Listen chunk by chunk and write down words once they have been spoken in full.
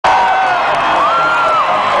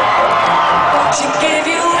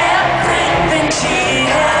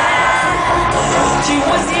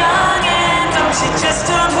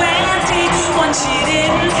she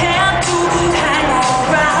didn't have to hang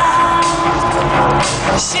around.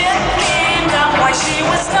 She came down while she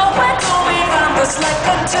was nowhere to be found, just like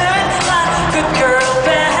a turn, like a girl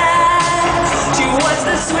bad. She was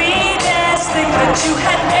the sweetest thing that you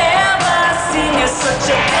had ever seen. You're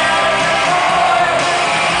such a